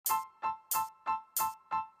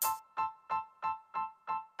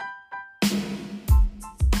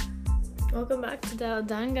Welcome back to Dial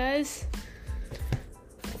Down, guys.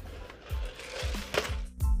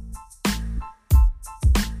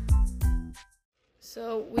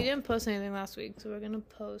 So we didn't post anything last week, so we're gonna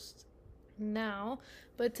post now.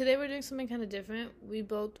 But today we're doing something kind of different. We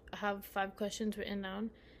both have 5 questions written down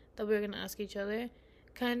that we're gonna ask each other,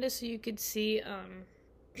 kind of so you could see,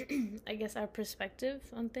 I guess, our perspective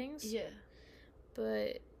on things. Yeah.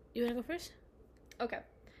 But you wanna go first? Okay.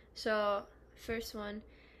 So, first one,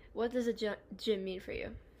 what does a gym mean for you?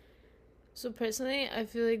 So personally, I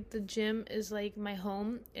feel like the gym is like my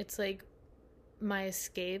home. It's like my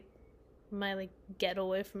escape, my like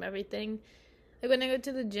getaway from everything. Like when I go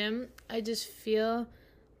to the gym, I just feel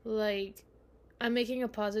like I'm making a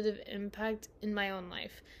positive impact in my own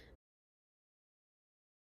life.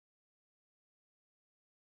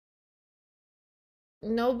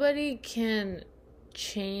 Nobody can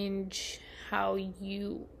change how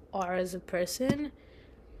you are as a person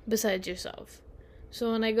besides yourself.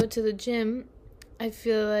 So when I go to the gym, I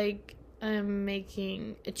feel like I'm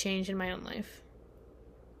making a change in my own life.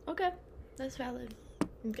 Okay, that's valid.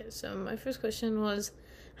 Okay, so my first question was,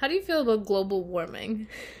 how do you feel about global warming?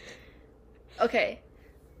 Okay,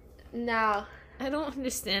 now, I don't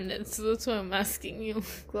understand it, so that's why I'm asking you.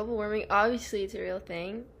 global warming, obviously it's a real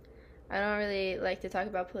thing. I don't really like to talk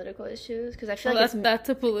about political issues because I feel like that's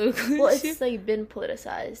a political well, issue. it's like been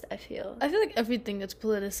politicized, I feel. I feel like everything gets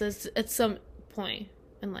politicized at some point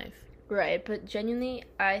in life. Right, but genuinely,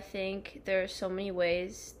 I think there are so many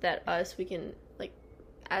ways that we can, like,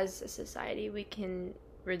 as a society, we can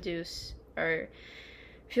reduce our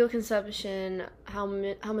fuel consumption, how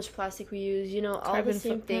much plastic we use, all Carbon the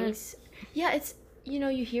same footprint. things. Yeah, it's,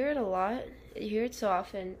 you hear it a lot. You hear it so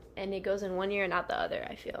often, and it goes in one ear and out the other,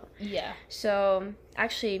 I feel. Yeah. So,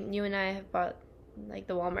 actually, you and I have bought, like,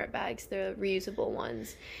 the Walmart bags. They're reusable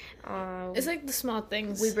ones. It's like the small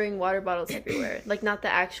things. We bring water bottles everywhere. Like, not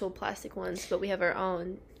the actual plastic ones, but we have our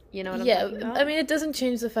own. You know what I'm talking about? I mean, it doesn't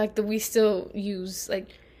change the fact that we still use, like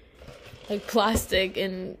plastic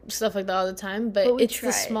and stuff like that all the time, but we it's try.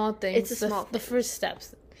 the small things. It's the small the things. first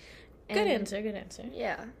steps. Good answer.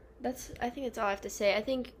 Yeah, I think that's all I have to say. I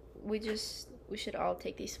think we should all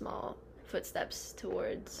take these small footsteps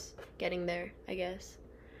towards getting there, I guess.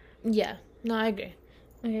 Yeah. No, I agree.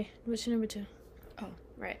 Okay, what's your number 2? Oh,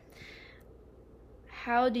 right.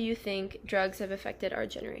 How do you think drugs have affected our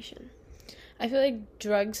generation? I feel like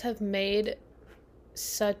drugs have made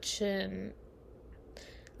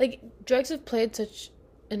drugs have played such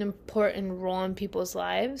an important role in people's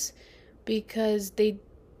lives because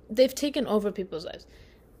they've taken over people's lives.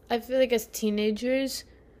 I feel like as teenagers,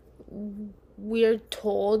 we're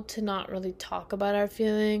told to not really talk about our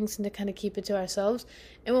feelings and to kind of keep it to ourselves.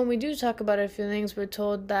 And when we do talk about our feelings, we're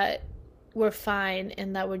told that we're fine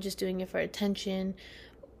and that we're just doing it for attention.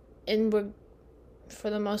 And we're, for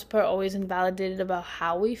the most part, always invalidated about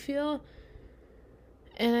how we feel.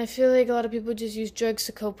 And I feel like a lot of people just use drugs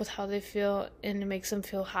to cope with how they feel, and it makes them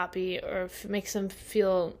feel happy or makes them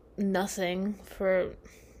feel nothing for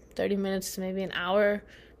 30 minutes to maybe an hour,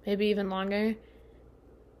 maybe even longer.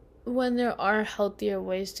 When there are healthier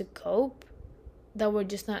ways to cope that we're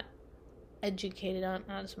just not educated on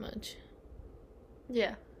as much.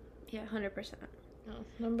 Yeah, 100%. Oh,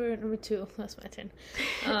 number 2, that's my turn.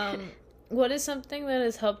 What is something that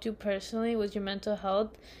has helped you personally with your mental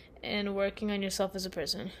health and working on yourself as a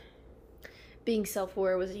person? Being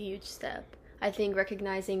self-aware was a huge step. I think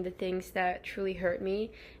recognizing the things that truly hurt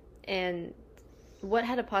me and what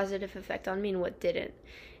had a positive effect on me and what didn't.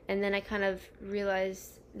 And then I kind of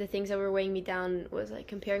realized the things that were weighing me down was like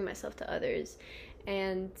comparing myself to others.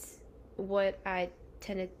 And what I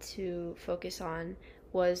tended to focus on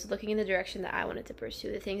was looking in the direction that I wanted to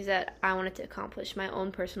pursue, the things that I wanted to accomplish, my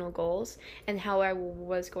own personal goals, and how I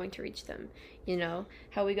was going to reach them.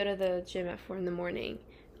 How we go to the gym at 4 a.m.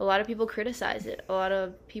 A lot of people criticize it. A lot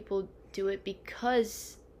of people do it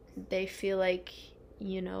because they feel like,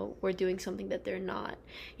 we're doing something that they're not.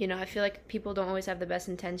 I feel like people don't always have the best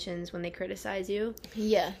intentions when they criticize you.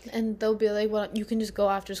 Yeah, and they'll be like, well, you can just go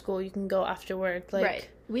after school, you can go after work. Like, right.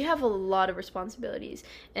 We have a lot of responsibilities.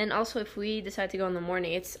 And also, if we decide to go in the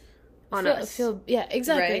morning, it's on us. Yeah,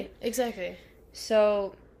 exactly. Right? Exactly.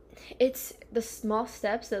 So, it's the small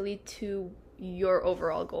steps that lead to your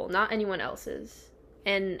overall goal, not anyone else's.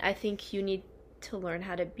 And I think you need to learn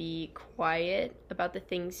how to be quiet about the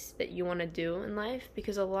things that you want to do in life,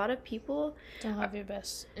 because a lot of people don't have your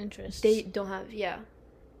best interests. They don't have, yeah.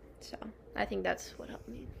 So, I think that's what helped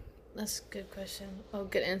me. That's a good question. Oh,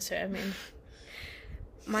 good answer. I mean,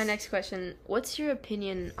 my next question, what's your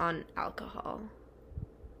opinion on alcohol?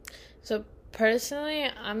 So, personally,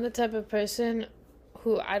 I'm the type of person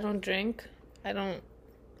who I don't drink. I don't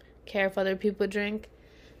care if other people drink.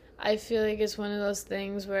 I feel like it's one of those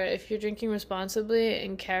things where if you're drinking responsibly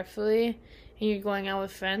and carefully and you're going out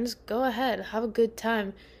with friends, go ahead, have a good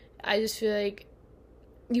time. I just feel like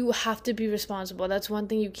you have to be responsible. That's one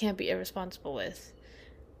thing you can't be irresponsible with.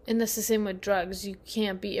 And that's the same with drugs. You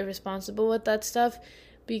can't be irresponsible with that stuff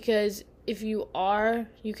because if you are,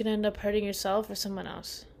 you can end up hurting yourself or someone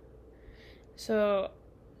else. So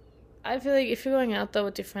I feel like if you're going out though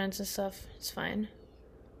with your friends and stuff, it's fine.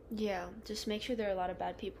 Yeah, just make sure there are a lot of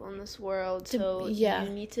bad people in this world, so you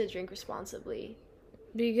need to drink responsibly.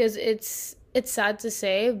 Because it's sad to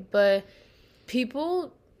say, but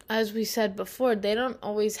people, as we said before, they don't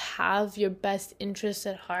always have your best interests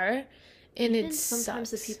at heart. And even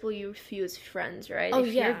sometimes sucks. The people you view as friends, right? Oh,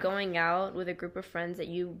 if you're going out with a group of friends that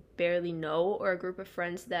you barely know, or a group of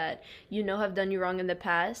friends that you know have done you wrong in the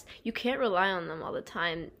past, you can't rely on them all the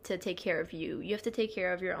time to take care of you. You have to take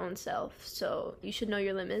care of your own self. So you should know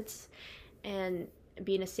your limits and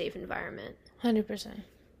be in a safe environment. 100%.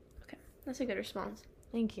 Okay, that's a good response.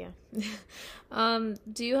 Thank you.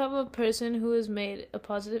 Do you have a person who has made a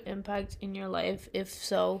positive impact in your life? If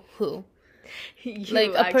so, who? You, like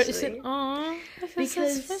a actually. Person. Aww,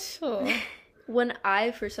 because so special. When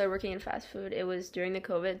I first started working in fast food, it was during the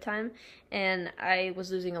COVID time, and I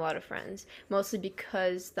was losing a lot of friends, mostly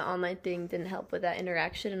because the online thing didn't help with that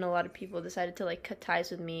interaction, and a lot of people decided to like cut ties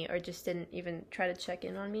with me or just didn't even try to check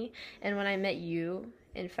in on me. And when I met you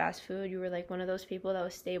in fast food, you were like one of those people that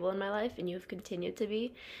was stable in my life, and you've continued to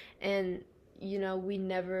be. And you know, we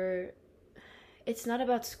never, it's not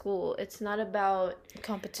about school, it's not about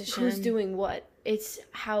competition, who's doing what, it's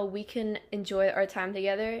how we can enjoy our time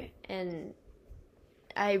together. And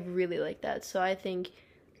I really like that, so I think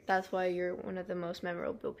that's why you're one of the most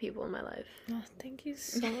memorable people in my life. Oh, thank you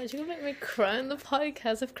so much. You're gonna make me cry in the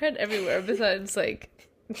podcast. I've cried everywhere besides like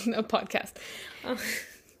a podcast.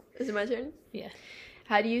 Is it my turn? Yeah.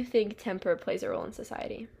 How do you think temper plays a role in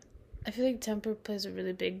society? I feel like temper plays a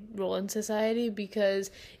really big role in society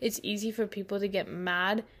because it's easy for people to get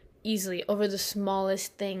mad easily over the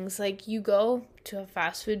smallest things. Like you go to a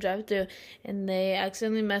fast food drive-thru and they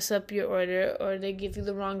accidentally mess up your order or they give you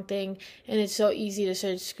the wrong thing, and it's so easy to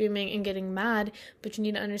start screaming and getting mad, but you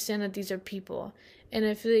need to understand that these are people. And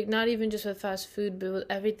I feel like not even just with fast food, but with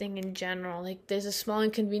everything in general. Like there's a small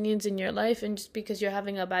inconvenience in your life, and just because you're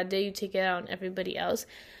having a bad day, you take it out on everybody else.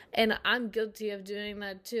 And I'm guilty of doing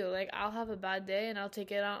that too. Like I'll have a bad day and I'll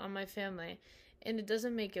take it out on my family. And it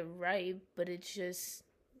doesn't make it right, but it's just,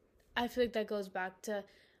 I feel like that goes back to,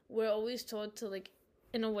 we're always told to like,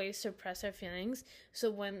 in a way, suppress our feelings.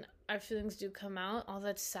 So when our feelings do come out, all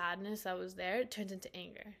that sadness that was there turns into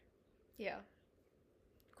anger. Yeah.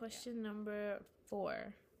 Question number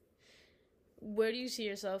 4. Where do you see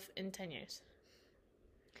yourself in 10 years?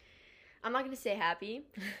 I'm not going to say happy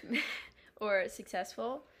or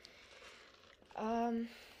successful.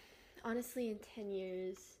 Honestly, in 10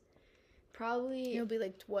 years, probably... You'll be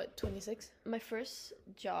like, what, 26? My first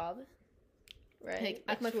job, right?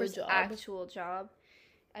 Like my first job. actual job.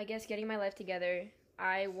 I guess getting my life together.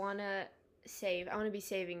 I want to save. I want to be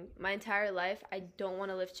saving my entire life. I don't want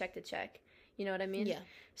to live check to check. You know what I mean? Yeah.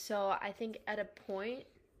 So I think at a point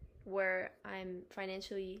where I'm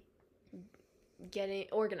financially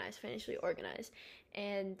organized.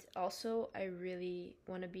 And also, I really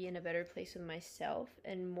want to be in a better place with myself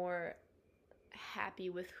and more happy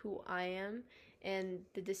with who I am and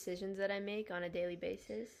the decisions that I make on a daily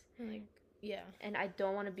basis. Like, yeah. And I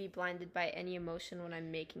don't want to be blinded by any emotion when I'm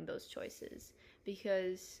making those choices,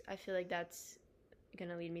 because I feel like that's going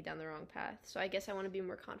to lead me down the wrong path. So I guess I want to be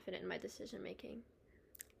more confident in my decision making.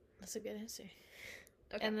 That's a good answer.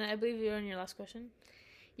 Okay. And then I believe you're on your last question.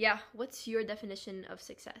 Yeah. What's your definition of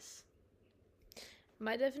success?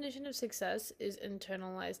 My definition of success is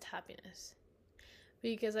internalized happiness.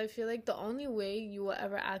 Because I feel like the only way you will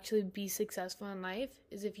ever actually be successful in life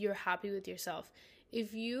is if you're happy with yourself.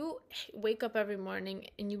 If you wake up every morning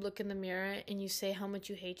and you look in the mirror and you say how much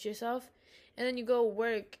you hate yourself, and then you go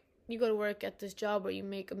to work at this job where you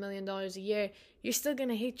make $1 million a year, you're still going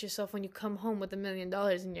to hate yourself when you come home with $1 million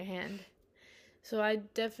in your hand. So I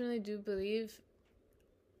definitely do believe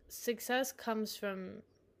success comes from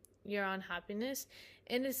your own happiness,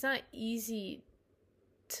 and it's not easy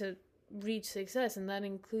to reach success, and that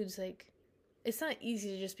includes like, it's not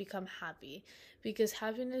easy to just become happy, because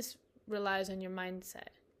happiness relies on your mindset.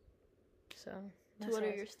 So what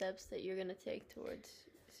are your steps that you're gonna take towards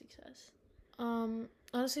success?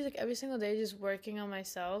 Honestly, like every single day, just working on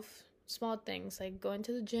myself, small things like going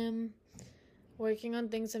to the gym, working on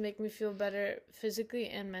things that make me feel better physically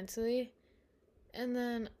and mentally, And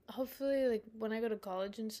then hopefully, like, when I go to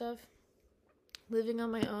college and stuff, living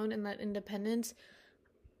on my own and that independence,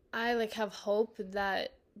 I, like, have hope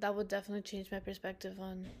that that would definitely change my perspective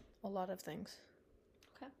on a lot of things.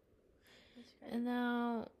 Okay. That's great. And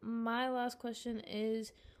now, my last question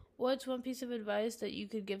is, what's one piece of advice that you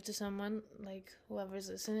could give to someone, like, whoever's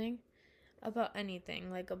listening, about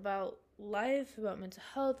anything? Like, about life, about mental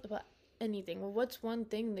health, about anything. Well, what's one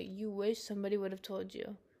thing that you wish somebody would have told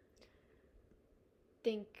you?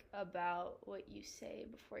 Think about what you say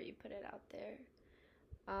before you put it out there.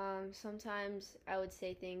 Sometimes I would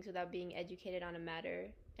say things without being educated on a matter,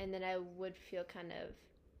 and then I would feel kind of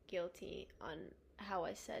guilty on how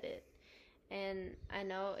I said it. And I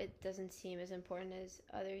know it doesn't seem as important as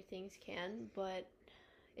other things can, but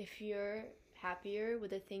if you're happier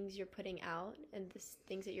with the things you're putting out and the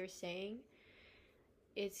things that you're saying,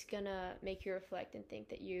 it's gonna make you reflect and think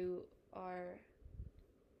that you are,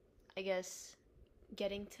 I guess,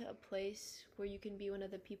 getting to a place where you can be one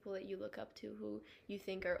of the people that you look up to, who you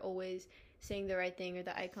think are always saying the right thing, or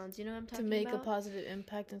the icons, you know what I'm talking To make about? a positive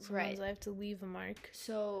impact in someone's Right. life, to leave a mark.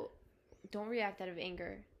 So don't react out of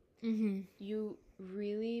anger. Mm-hmm. You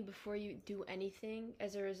really, before you do anything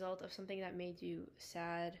as a result of something that made you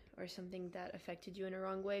sad or something that affected you in a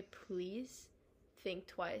wrong way, please think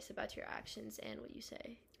twice about your actions and what you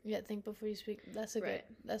say. Yeah, think before you speak. That's a Right.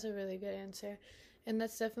 that's a really good answer. And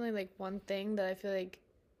that's definitely like one thing that I feel like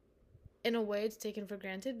in a way it's taken for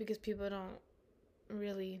granted because people don't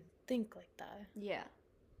really think like that. Yeah.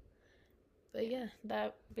 But yeah,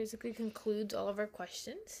 that basically concludes all of our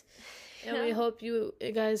questions. And we hope you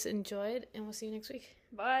guys enjoyed, and we'll see you next week.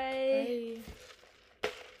 Bye. Bye.